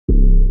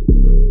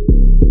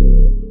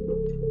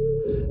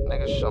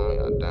show me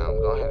your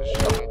damn. Go ahead and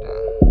show me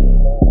damn.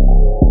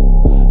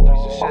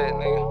 Piece of shit,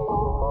 nigga.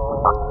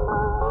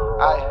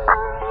 Aye.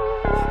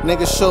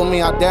 Nigga show me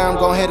how damn.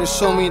 Go ahead and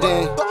show me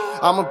then.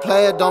 I'm a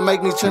player, don't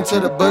make me turn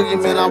to the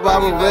boogeyman. I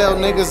ride with real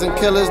niggas and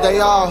killers, they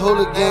all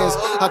hooligans.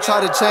 I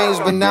try to change,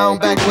 but now I'm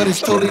back with it's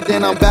truly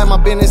then. I'm back, my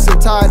business and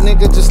tired,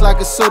 nigga, just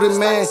like a suited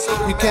man.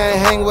 You can't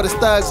hang with the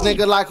thugs,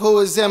 nigga, like who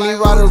is him? He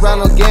ride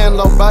around again,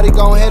 low body,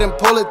 go ahead and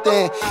pull it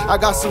then. I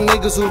got some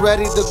niggas who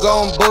ready to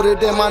go and boot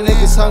it in. My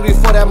niggas hungry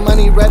for that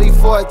money, ready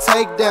for a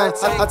takedown.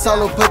 I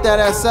told them put that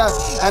ass up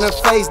and her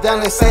face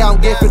down. They say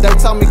I'm gifted, they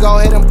tell me go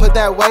ahead and put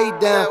that weight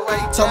down.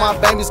 Told my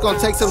baby it's gonna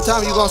take some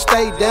time, you gon'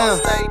 stay down.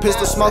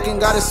 Pistol smoking,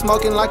 got it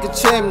smoking like a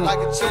chimney.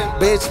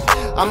 Bitch,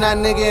 I'm that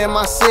nigga in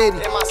my city.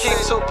 Keep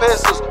 2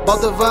 pistols,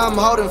 both of them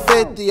holding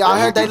 50. I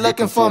heard they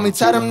looking for me,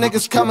 tell them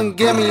niggas come and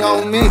get me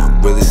on me.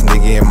 Realest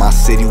nigga in my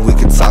city, we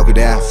can talk it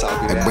out.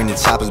 And bring the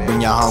choppers,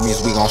 bring your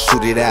homies, we gon'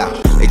 shoot it out.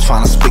 They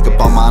tryna speak up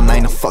on my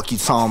name, the fuck you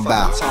talking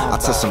about? I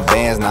took some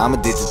bands, now I'm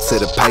addicted to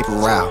the paper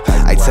route.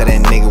 I tell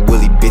that nigga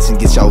Willie bitch and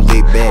get your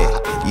lick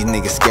back. These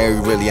niggas scary,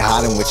 really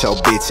hiding with your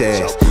bitch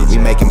ass. We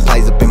making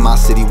plays up in my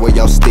city where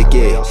your stick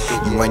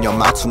at. You run your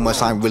mouth too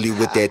much, I ain't really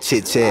with that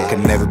chit chat. Could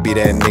never be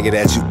that nigga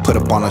that you put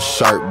up on a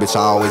shirt. Bitch, I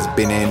always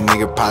been that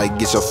nigga, probably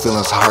get your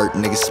feelings hurt.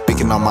 Niggas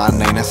speaking on my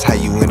name, that's how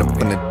you end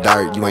up in the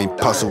dirt. You ain't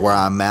posted where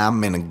I'm at,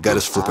 I'm in the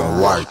gutters flipping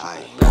work.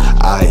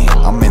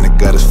 I'm in the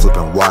gutters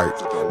flipping work.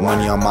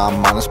 Money on my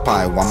mind, that's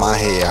probably why my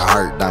head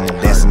hurt.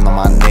 Diamond dancing on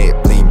my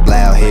neck, bling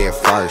blow head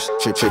first.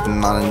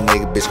 Tripping on a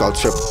nigga, bitch, go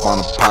trip up on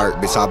a park.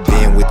 Bitch, I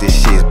been with this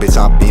shit, bitch,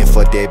 I been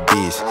for that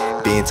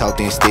bitch. Been talked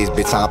in sticks,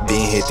 bitch, I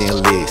been hit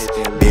them licks.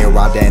 Been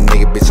around that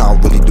nigga, bitch, I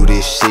don't really do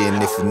this shit.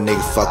 And if a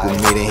nigga fuck with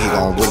me, then he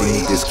gon' really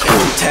need this crew.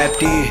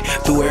 Tapped in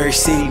through every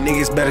city,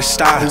 niggas better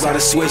stop. Who got a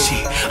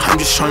switchy? I'm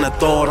just tryna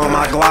throw it on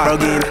my Glock. Bro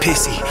getting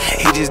pissy,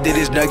 he just did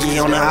his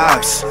Dougie on the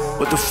ops.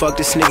 What the fuck,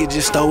 this nigga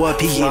just throw up,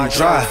 he getting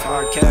dry.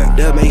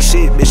 Dub ain't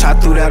shit, bitch, I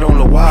threw that on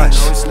the watch.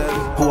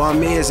 Who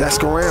I'm is,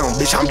 ask around,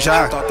 bitch, I'm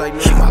Jock.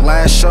 My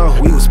last show,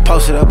 we was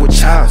posted up with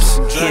chops.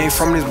 He ain't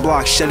from this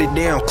block, shut it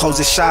down, close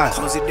the shop.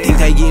 Think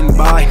they getting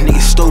by,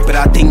 niggas stupid,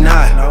 I think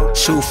not.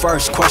 Shoot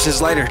first,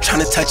 questions later,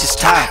 tryna touch his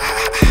top.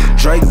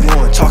 Drake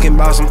one, talking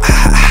about some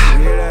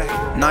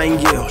 9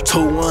 gill,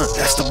 2-1,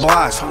 that's the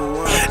block.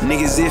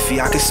 Niggas iffy,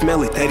 I can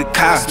smell it, they the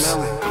cops.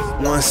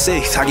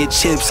 1-6, I get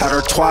chips out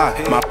her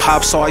twat. My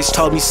pops always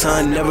told me,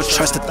 son, never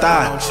trust a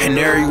thigh. And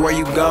everywhere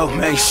you go,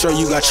 make sure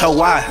you got your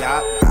why.